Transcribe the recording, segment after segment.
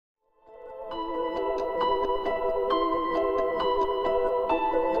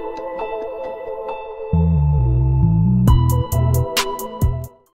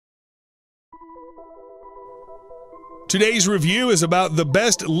Today's review is about the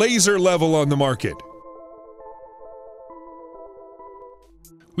best laser level on the market.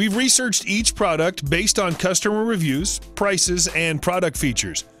 We've researched each product based on customer reviews, prices, and product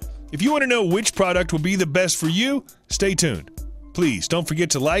features. If you want to know which product will be the best for you, stay tuned. Please don't forget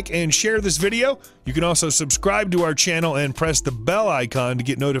to like and share this video. You can also subscribe to our channel and press the bell icon to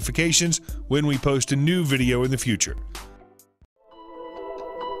get notifications when we post a new video in the future.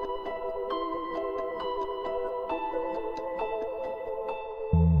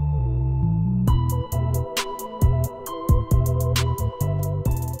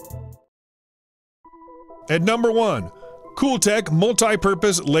 At number 1, Cooltech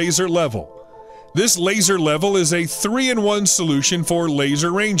Multipurpose Laser Level. This laser level is a 3-in-1 solution for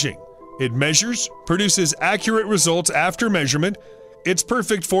laser ranging. It measures, produces accurate results after measurement. It's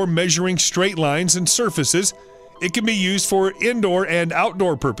perfect for measuring straight lines and surfaces. It can be used for indoor and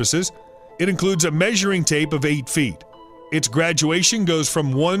outdoor purposes. It includes a measuring tape of 8 feet. Its graduation goes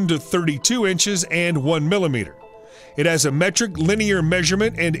from 1 to 32 inches and 1 millimeter. It has a metric linear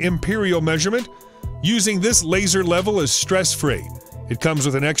measurement and imperial measurement. Using this laser level is stress-free. It comes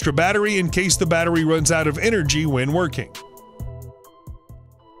with an extra battery in case the battery runs out of energy when working.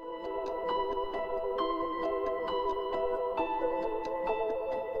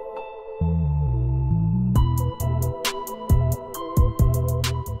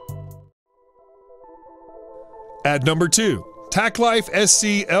 At number 2, TacLife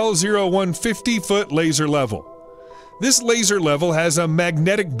SC L01 50-foot laser level. This laser level has a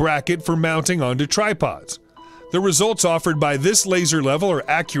magnetic bracket for mounting onto tripods. The results offered by this laser level are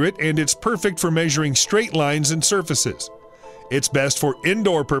accurate, and it's perfect for measuring straight lines and surfaces. It's best for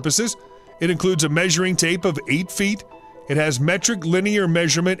indoor purposes. It includes a measuring tape of 8 feet. It has metric linear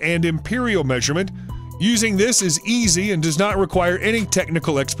measurement and imperial measurement. Using this is easy and does not require any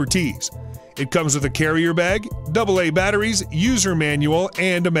technical expertise. It comes with a carrier bag, AA batteries, user manual,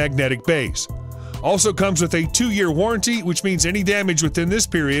 and a magnetic base. Also comes with a 2-year warranty, which means any damage within this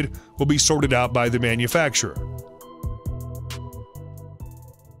period will be sorted out by the manufacturer.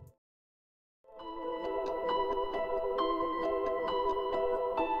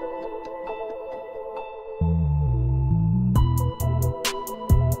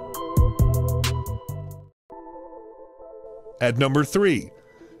 At number 3,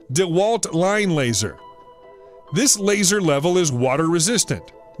 dewalt line laser. This laser level is water resistant.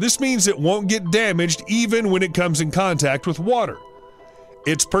 This means it won't get damaged even when it comes in contact with water.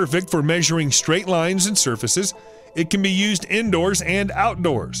 It's perfect for measuring straight lines and surfaces. It can be used indoors and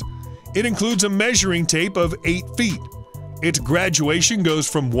outdoors. It includes a measuring tape of 8 feet. Its graduation goes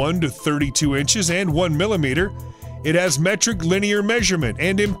from 1 to 32 inches and 1 millimeter. It has metric linear measurement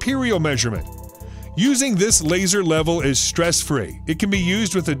and imperial measurement. Using this laser level is stress-free. It can be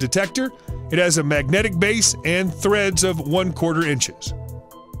used with a detector. It has a magnetic base and threads of 1/4 inches.